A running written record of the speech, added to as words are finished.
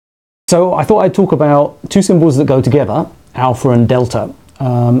So I thought I'd talk about two symbols that go together, alpha and delta.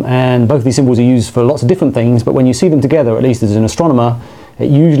 And both of these symbols are used for lots of different things, but when you see them together, at least as an astronomer, it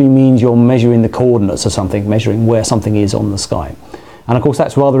usually means you're measuring the coordinates of something, measuring where something is on the sky. And of course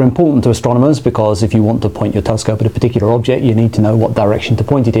that's rather important to astronomers, because if you want to point your telescope at a particular object, you need to know what direction to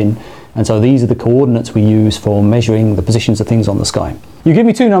point it in. And so these are the coordinates we use for measuring the positions of things on the sky. You give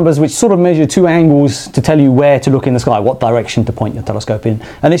me two numbers which sort of measure two angles to tell you where to look in the sky, what direction to point your telescope in.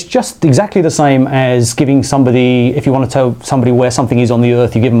 And it's just exactly the same as giving somebody, if you want to tell somebody where something is on the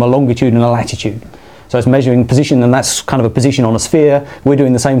Earth, you give them a longitude and a latitude. So it's measuring position, and that's kind of a position on a sphere. We're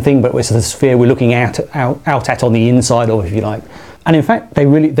doing the same thing, but it's the sphere we're looking out at on the inside of, if you like. And in fact,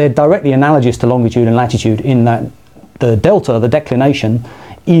 they're directly analogous to longitude and latitude in that the delta, the declination,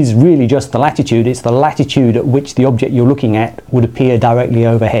 is really just the latitude. It's the latitude at which the object you're looking at would appear directly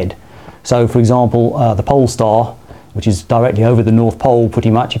overhead. So for example, the pole star, which is directly over the North Pole pretty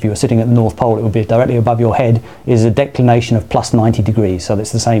much, if you were sitting at the North Pole it would be directly above your head, is a declination of plus 90 degrees. So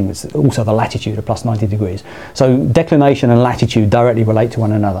it's the same, it's also the latitude of plus 90 degrees. So declination and latitude directly relate to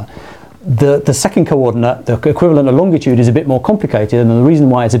one another. The second coordinate, the equivalent of longitude, is a bit more complicated, and the reason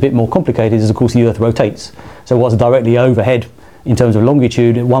why it's a bit more complicated is of course the Earth rotates. So what's directly overhead in terms of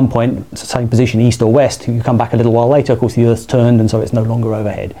longitude, at one point it's the same position east or west. You come back a little while later, of course the Earth's turned, and so it's no longer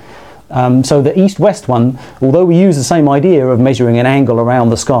overhead. So the east-west one, although we use the same idea of measuring an angle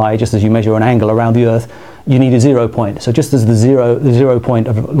around the sky, just as you measure an angle around the Earth, you need a 0 point. So just as the zero point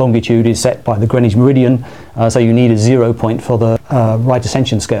of longitude is set by the Greenwich meridian, so you need a 0 point for the right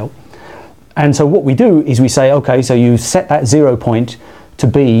ascension scale. And so what we do is we say, okay, so you set that 0 point to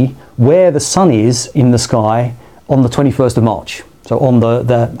be where the sun is in the sky on the 21st of March, so on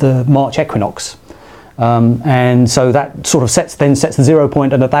the March equinox. And so that sort of sets the 0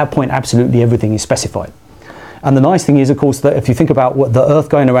 point, and at that point absolutely everything is specified. And the nice thing is, of course, that if you think about what the Earth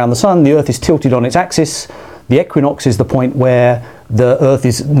going around the sun, the Earth is tilted on its axis. The equinox is the point where the Earth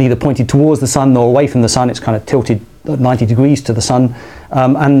is neither pointed towards the sun nor away from the sun. It's kind of tilted 90 degrees to the sun.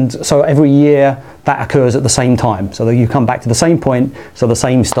 And so every year that occurs at the same time, so that you come back to the same point, so the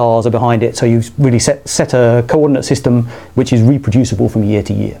same stars are behind it. So you really set a coordinate system which is reproducible from year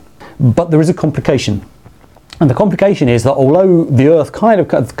to year. But there is a complication. And the complication is that although the Earth kind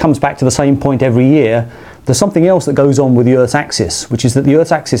of comes back to the same point every year, there's something else that goes on with the Earth's axis, which is that the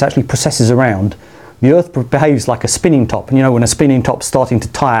Earth's axis actually precesses around. The Earth behaves like a spinning top, and you know when a spinning top's starting to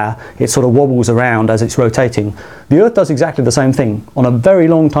tire, it sort of wobbles around as it's rotating. The Earth does exactly the same thing on a very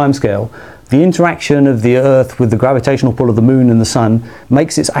long time scale. The interaction of the Earth with the gravitational pull of the Moon and the Sun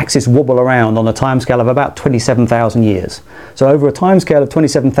makes its axis wobble around on a timescale of about 27,000 years. So over a timescale of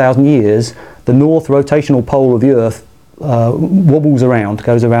 27,000 years, the north rotational pole of the Earth wobbles around,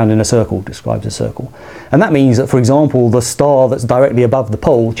 goes around in a circle, describes a circle. And that means that, for example, the star that's directly above the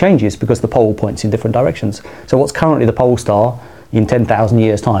pole changes because the pole points in different directions. So what's currently the pole star in 10,000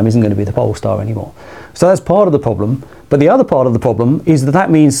 years' time isn't going to be the pole star anymore. So that's part of the problem. But the other part of the problem is that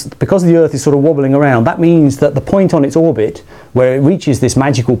means, because the Earth is sort of wobbling around, that means that the point on its orbit, where it reaches this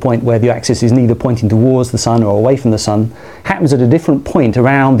magical point where the axis is neither pointing towards the sun or away from the sun, happens at a different point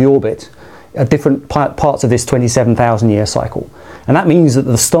around the orbit at different parts of this 27,000 year cycle. And that means that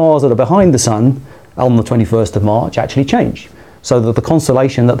the stars that are behind the sun on the 21st of March actually change. So that the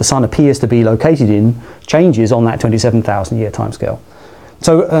constellation that the sun appears to be located in changes on that 27,000 year timescale.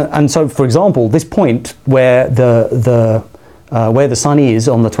 So, and so, for example, this point where the sun is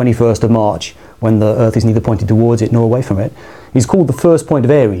on the 21st of March, when the Earth is neither pointed towards it nor away from it, is called the first point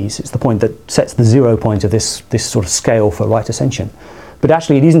of Aries. It's the point that sets the 0 point of this sort of scale for right ascension. But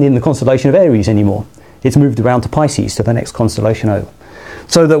actually it isn't in the constellation of Aries anymore. It's moved around to Pisces, to the next constellation over.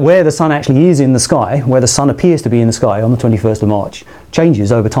 So that where the sun actually is in the sky, where the sun appears to be in the sky on the 21st of March,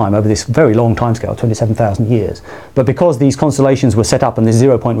 changes over time, over this very long time scale, 27,000 years. But because these constellations were set up and this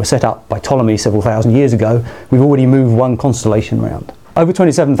 0 point was set up by Ptolemy several thousand years ago, we've already moved one constellation around. Over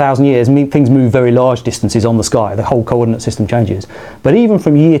 27,000 years, things move very large distances on the sky. The whole coordinate system changes. But even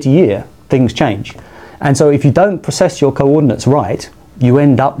from year to year, things change. And so if you don't process your coordinates right, you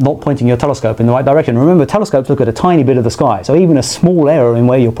end up not pointing your telescope in the right direction. Remember, telescopes look at a tiny bit of the sky, so even a small error in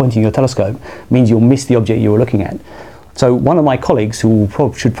where you're pointing your telescope means you'll miss the object you were looking at. So one of my colleagues, who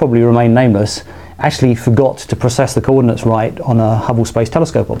should probably remain nameless, actually forgot to process the coordinates right on a Hubble Space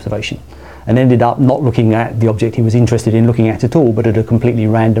Telescope observation, and ended up not looking at the object he was interested in looking at all, but at a completely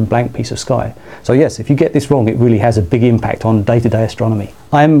random blank piece of sky. So yes, if you get this wrong, it really has a big impact on day-to-day astronomy.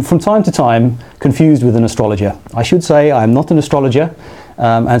 I am from time to time confused with an astrologer. I should say I am not an astrologer,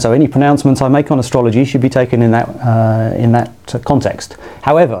 and so any pronouncements I make on astrology should be taken in that context.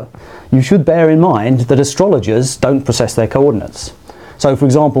 However, you should bear in mind that astrologers don't process their coordinates. So for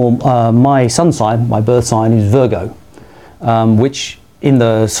example, my sun sign, my birth sign is Virgo, which in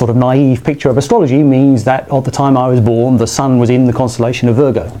the sort of naive picture of astrology means that at the time I was born, the sun was in the constellation of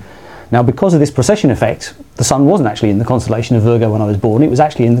Virgo. Now, because of this precession effect, the sun wasn't actually in the constellation of Virgo when I was born, it was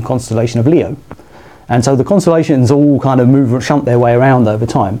actually in the constellation of Leo. And so the constellations all kind of move, shunt their way around over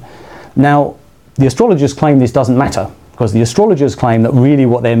time. Now, the astrologers claim this doesn't matter, because the astrologers claim that really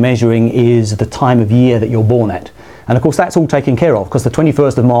what they're measuring is the time of year that you're born at. And of course that's all taken care of, because the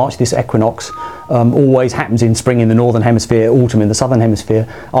 21st of March, this equinox, always happens in spring in the northern hemisphere, autumn in the southern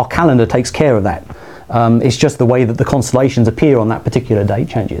hemisphere. Our calendar takes care of that. It's just the way that the constellations appear on that particular date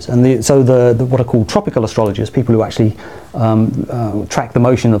changes. And so what are called tropical astrologers, people who actually track the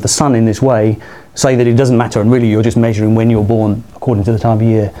motion of the sun in this way, say that it doesn't matter and really you're just measuring when you're born according to the time of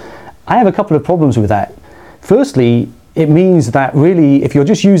year. I have a couple of problems with that. Firstly, it means that really if you're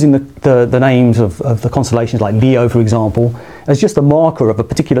just using the names of the constellations like Leo, for example, as just a marker of a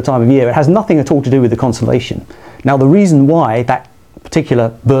particular time of year, it has nothing at all to do with the constellation. Now the reason why that particular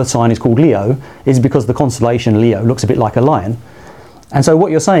birth sign is called Leo is because the constellation Leo looks a bit like a lion. And so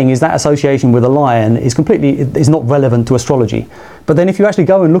what you're saying is that association with a lion is not relevant to astrology. But then if you actually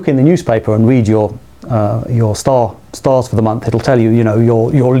go and look in the newspaper and read your stars for the month, it'll tell you, you know,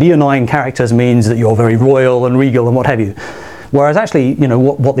 your leonine characters means that you're very royal and regal and what have you. Whereas actually, you know,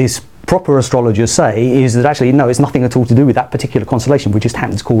 what these proper astrologers say is that actually, no, it's nothing at all to do with that particular constellation. We just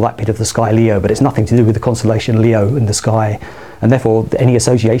happen to call that bit of the sky Leo, but it's nothing to do with the constellation Leo in the sky. And therefore, any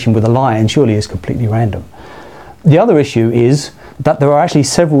association with a lion surely is completely random. The other issue is that there are actually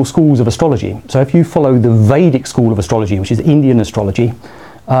several schools of astrology. So if you follow the Vedic school of astrology, which is Indian astrology,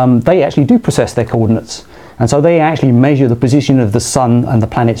 they actually do precess their coordinates. And so they actually measure the position of the sun and the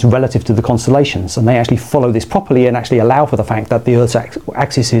planets relative to the constellations. And they actually follow this properly and actually allow for the fact that the Earth's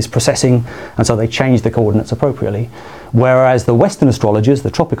axis is precessing, and so they change the coordinates appropriately. Whereas the Western astrologers, the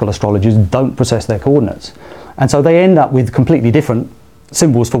tropical astrologers, don't precess their coordinates. And so they end up with completely different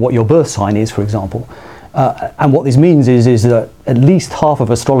symbols for what your birth sign is, for example. And what this means is that at least half of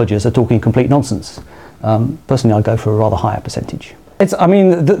astrologers are talking complete nonsense. Personally, I'd go for a rather higher percentage. I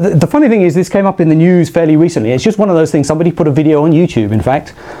mean, the funny thing is this came up in the news fairly recently. It's just one of those things. Somebody put a video on YouTube, in fact,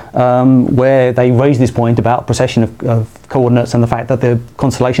 where they raised this point about precession of coordinates and the fact that the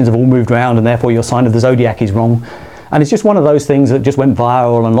constellations have all moved around and therefore your sign of the zodiac is wrong. And it's just one of those things that just went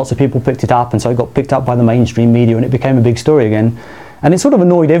viral and lots of people picked it up, and so it got picked up by the mainstream media and it became a big story again. And it sort of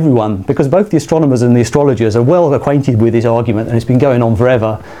annoyed everyone because both the astronomers and the astrologers are well acquainted with this argument, and it's been going on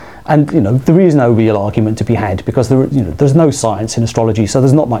forever. And you know, there is no real argument to be had because there's no science in astrology, so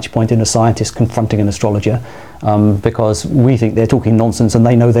there's not much point in a scientist confronting an astrologer because we think they're talking nonsense and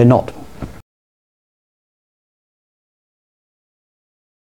they know they're not.